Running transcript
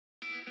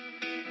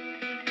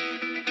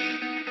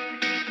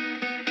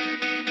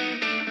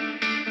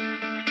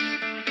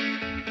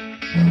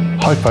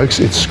Hi folks,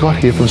 it's Scott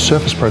here from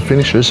SurfacePro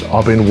Finishes.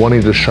 I've been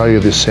wanting to show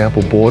you this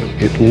sample board.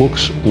 It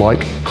looks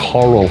like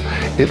coral.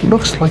 It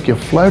looks like you're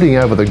floating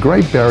over the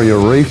Great Barrier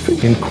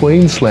Reef in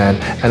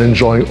Queensland and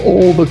enjoying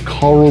all the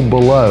coral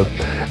below.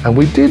 And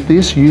we did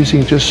this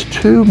using just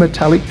two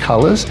metallic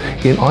colors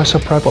in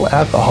isopropyl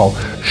alcohol.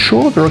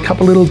 Sure, there are a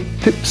couple little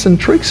tips and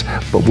tricks,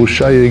 but we'll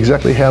show you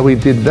exactly how we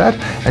did that.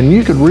 And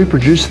you could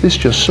reproduce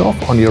this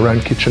yourself on your own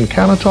kitchen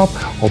countertop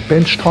or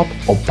bench top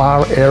or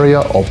bar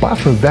area or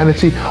bathroom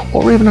vanity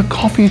or even a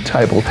coffee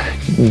table.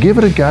 You can give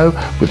it a go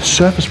with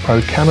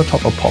SurfacePro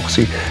Countertop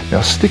Epoxy.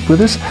 Now stick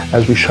with us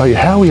as we show you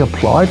how we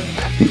applied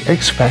the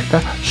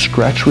XFactor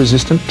scratch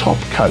resistant top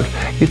coat.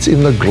 It's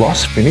in the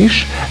gloss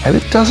finish and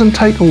it doesn't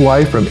take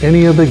away from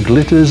any of the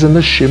glitters and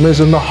the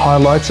shimmers and the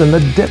highlights and the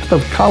depth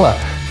of color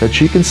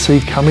that you can see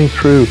coming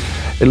through.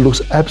 It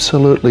looks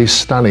absolutely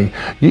stunning.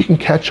 You can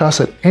catch us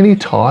at any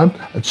time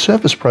at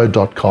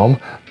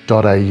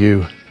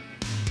surfacepro.com.au.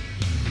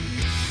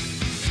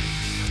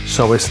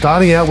 So we're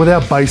starting out with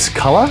our base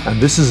color, and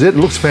this is it. It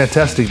looks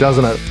fantastic,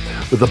 doesn't it?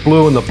 With the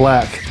blue and the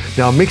black.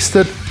 Now I mixed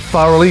it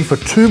thoroughly for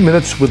 2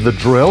 minutes with the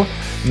drill,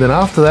 and then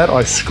after that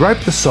I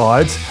scraped the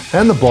sides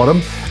and the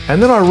bottom,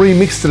 and then I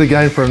remixed it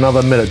again for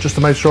another minute just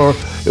to make sure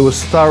it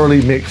was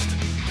thoroughly mixed.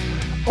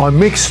 I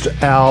mixed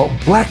our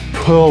black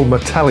pearl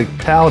metallic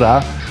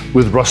powder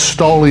with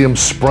Rustoleum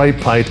spray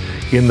paint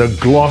in the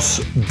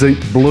gloss deep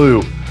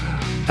blue,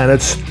 and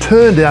it's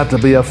turned out to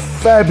be a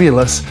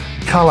fabulous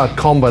color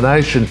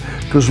combination,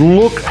 because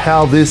look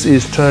how this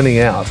is turning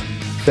out.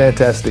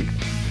 Fantastic.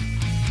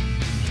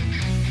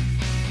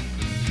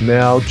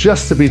 Now,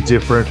 just to be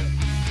different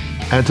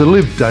and to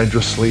live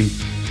dangerously,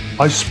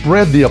 I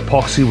spread the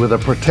epoxy with a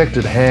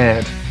protected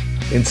hand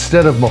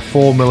instead of my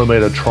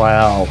 4mm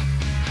trowel,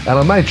 and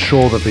I made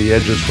sure that the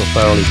edges were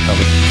thoroughly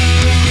covered.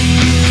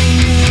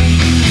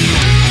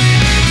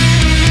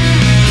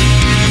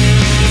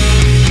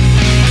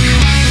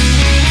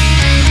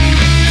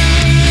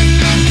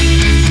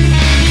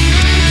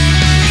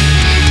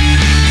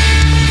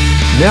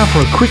 Now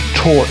for a quick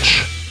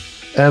torch,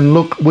 and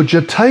look, would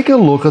you take a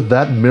look at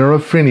that mirror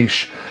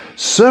finish?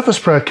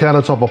 SurfacePro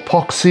Countertop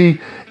Epoxy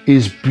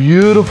is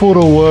beautiful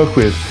to work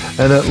with,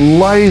 and it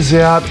lays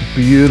out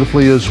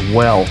beautifully as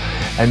well,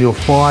 and you'll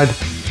find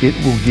it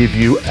will give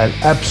you an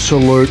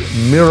absolute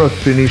mirror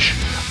finish,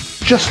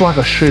 just like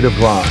a sheet of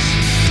glass.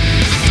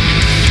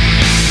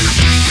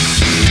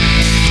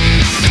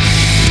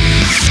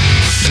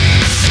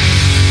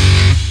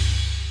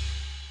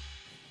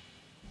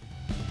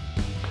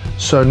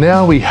 So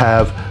now we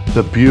have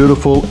the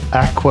beautiful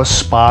Aqua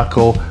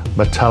Sparkle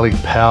metallic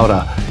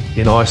powder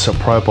in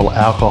isopropyl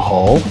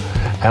alcohol,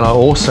 and I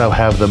also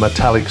have the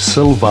metallic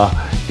silver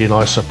in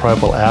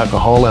isopropyl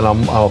alcohol, and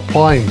I'm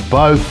applying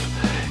both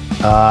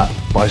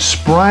by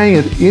spraying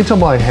it into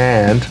my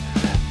hand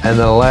and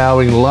then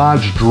allowing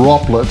large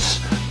droplets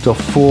to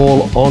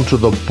fall onto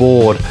the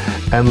board.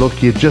 And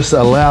look, you just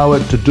allow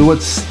it to do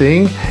its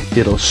thing.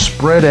 It'll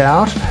spread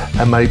out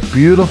and make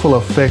beautiful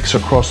effects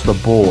across the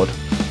board.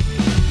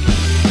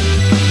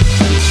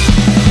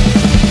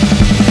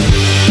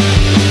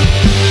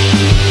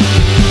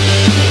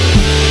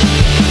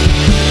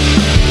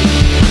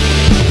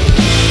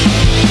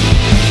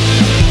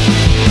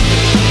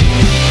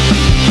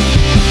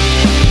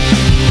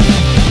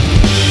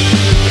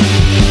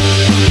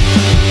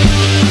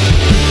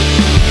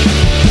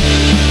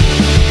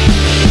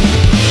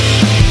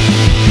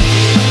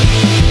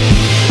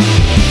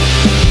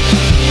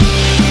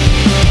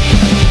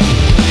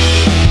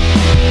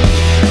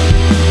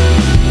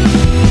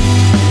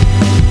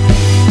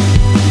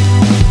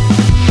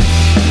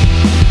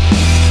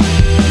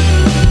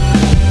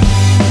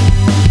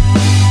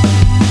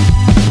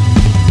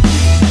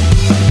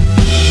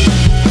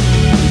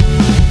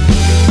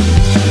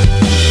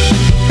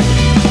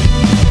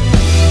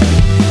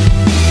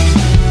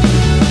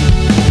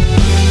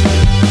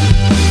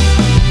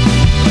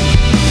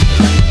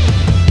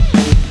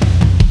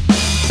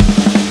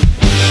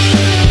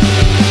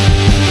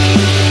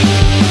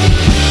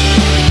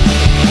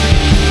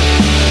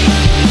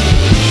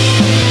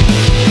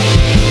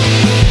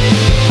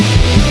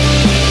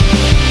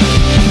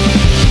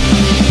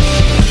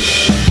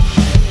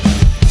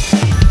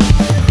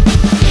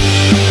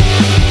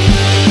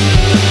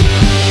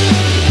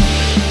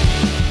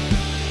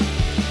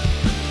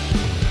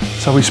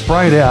 So we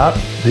sprayed out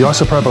the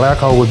isopropyl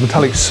alcohol with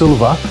metallic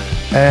silver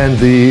and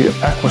the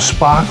Aqua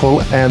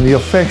Sparkle, and the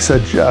effects are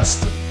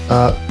just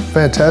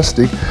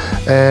fantastic.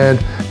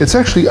 And it's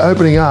actually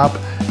opening up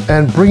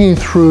and bringing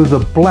through the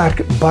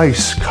black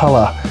base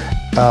color.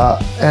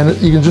 And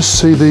you can just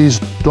see these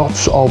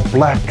dots of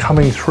black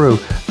coming through,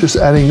 just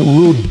adding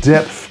real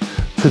depth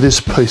to this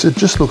piece. It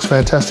just looks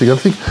fantastic. I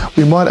think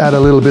we might add a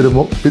little bit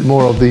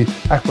more of the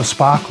Aqua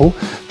Sparkle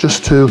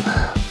just to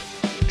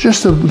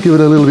give it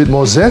a little bit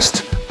more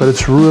zest, but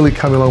it's really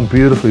coming along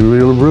beautifully. We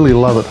really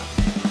love it.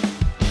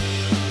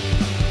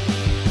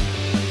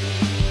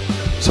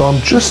 So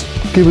I'm just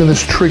giving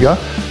this trigger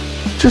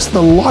just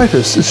the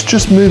lightest. It's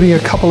just moving a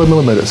couple of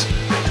millimeters,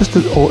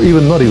 or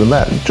even not even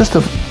that, just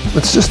a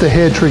It's just a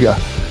hair trigger,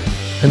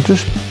 and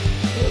it's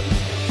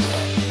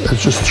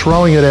just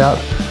throwing it out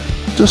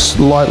just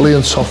lightly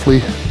and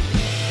softly.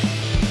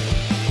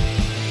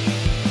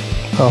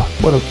 Oh,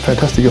 what a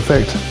fantastic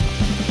effect.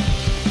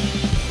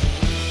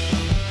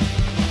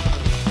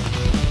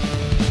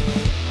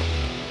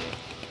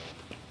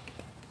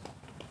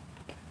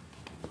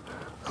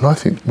 And I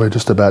think we're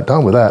just about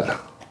done with that.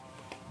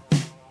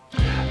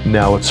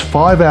 Now it's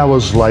 5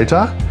 hours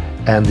later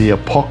and the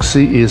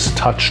epoxy is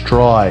touch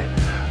dry.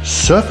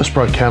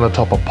 SurfacePro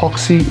Countertop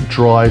Epoxy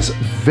dries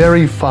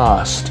very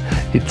fast.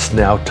 It's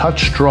now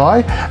touch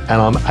dry and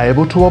I'm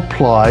able to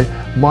apply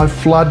my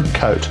flood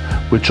coat,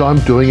 which I'm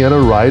doing at a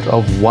rate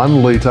of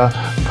 1 litre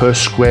per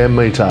square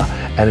metre.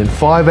 And in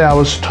 5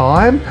 hours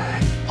time,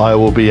 I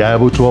will be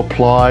able to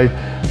apply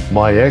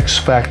my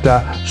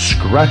XFactor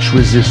scratch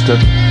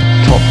resistant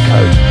top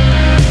coat.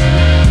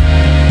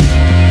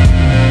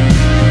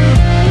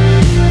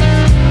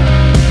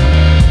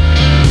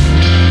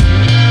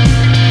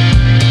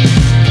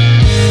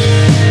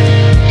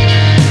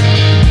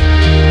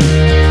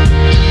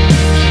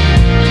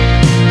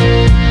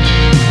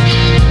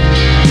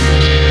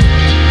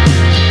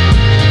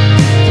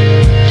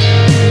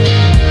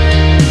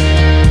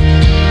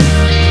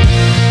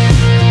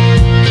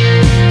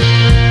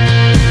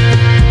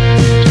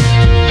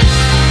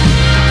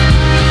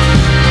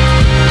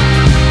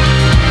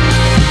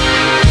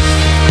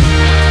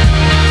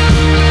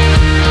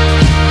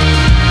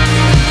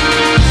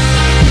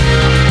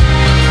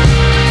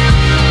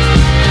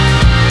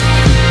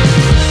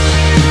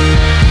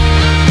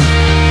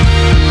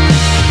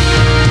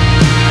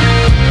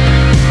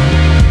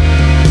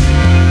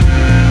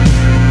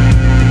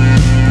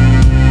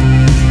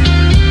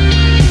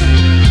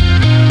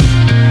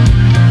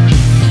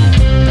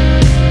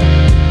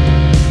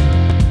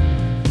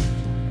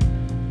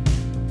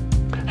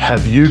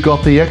 Have you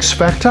got the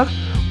XFactor?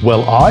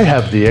 Well, I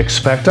have the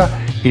XFactor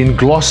in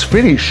gloss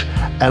finish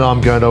and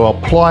I'm going to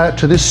apply it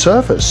to this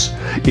surface.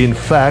 In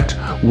fact,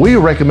 we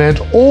recommend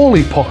all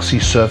epoxy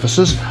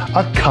surfaces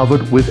are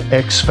covered with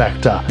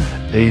XFactor,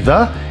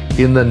 either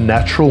in the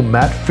natural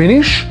matte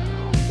finish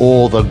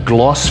or the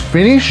gloss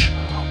finish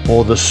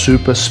or the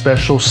super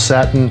special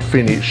satin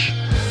finish.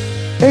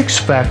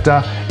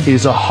 XFactor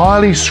is a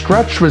highly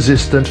scratch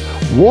resistant,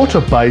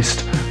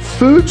 water-based,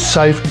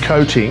 food-safe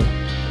coating.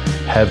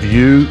 Have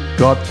you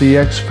got the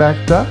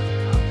XFactor?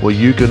 Well,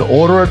 you can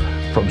order it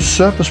from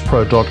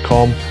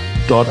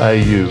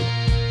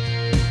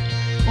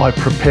surfacepro.com.au. I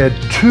prepared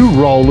 2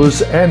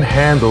 rollers and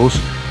handles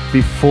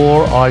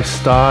before I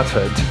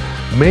started,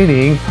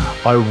 meaning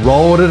I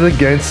rolled it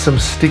against some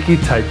sticky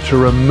tape to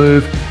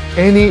remove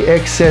any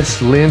excess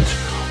lint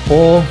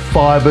or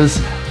fibers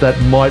that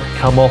might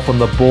come off on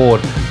the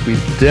board. We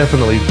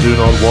definitely do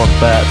not want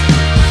that.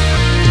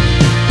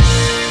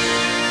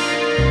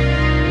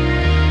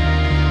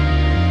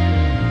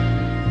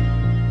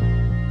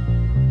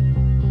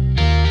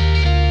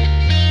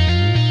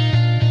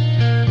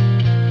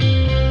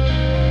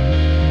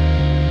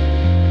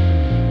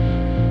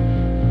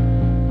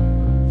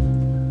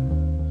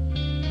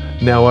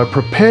 Now I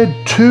prepared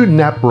 2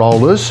 nap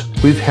rollers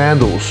with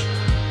handles.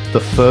 The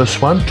first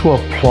one to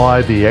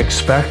apply the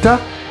XFactor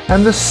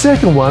and the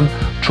second one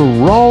to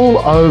roll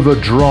over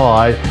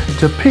dry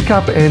to pick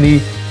up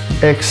any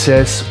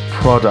excess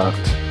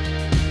product.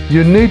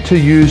 You need to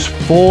use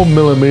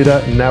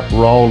 4mm nap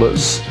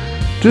rollers.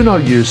 Do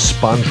not use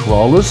sponge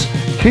rollers.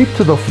 Keep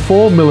to the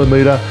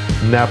 4mm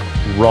nap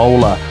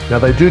roller. Now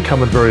they do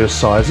come in various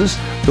sizes.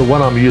 The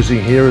one I'm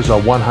using here is a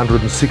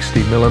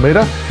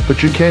 160mm,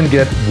 but you can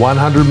get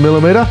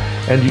 100mm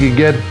and you can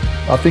get,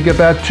 I think,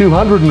 about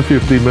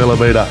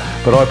 250mm,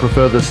 but I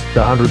prefer the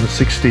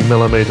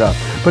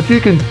 160mm. But you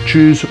can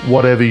choose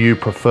whatever you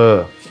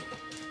prefer.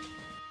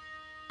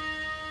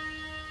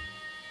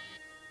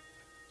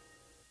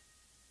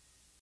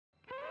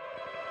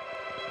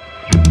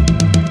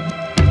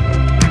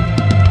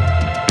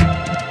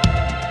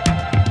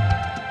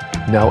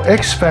 Now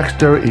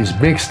XFactor is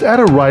mixed at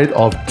a rate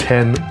of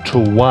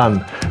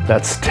 10:1.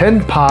 That's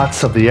 10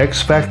 parts of the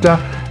XFactor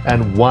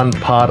and 1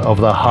 part of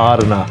the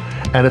hardener.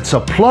 And it's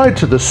applied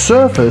to the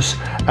surface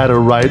at a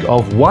rate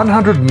of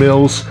 100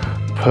 mils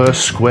per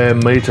square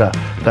meter.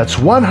 That's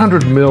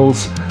 100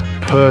 mils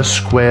per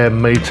square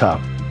meter.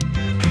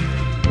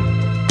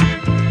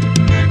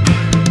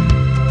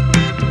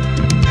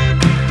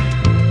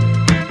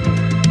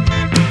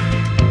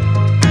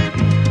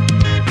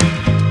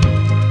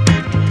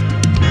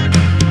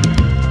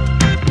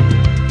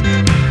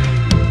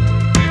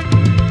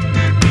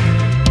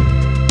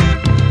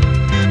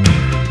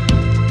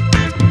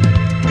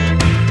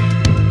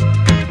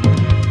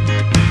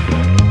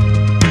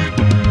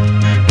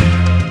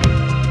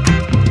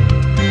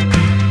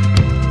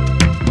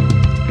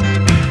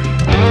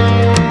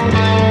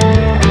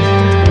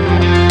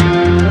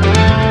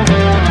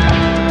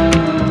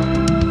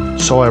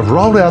 So I've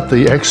rolled out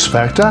the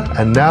XFactor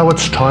and now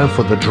it's time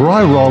for the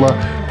dry roller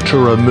to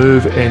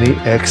remove any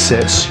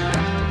excess.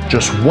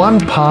 Just 1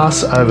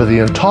 pass over the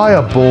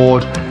entire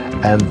board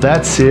and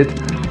that's it.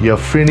 You're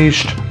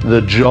finished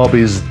the job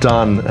is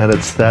done, and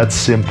it's that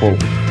simple.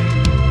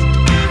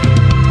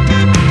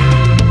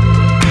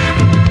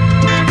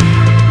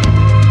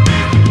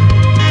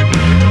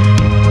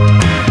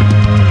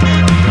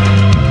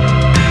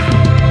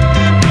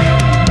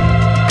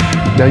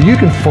 Now you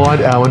can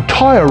find our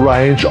entire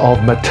range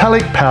of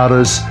metallic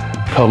powders,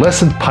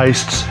 pearlescent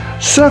pastes,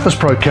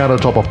 SurfacePro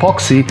Countertop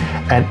Epoxy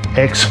and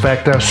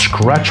XFactor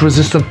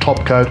scratch-resistant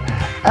top coat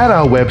at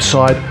our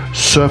website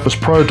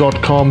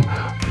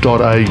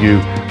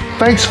surfacepro.com.au.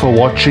 Thanks for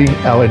watching,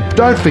 and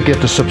don't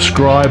forget to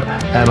subscribe,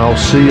 and I'll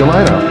see you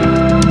later.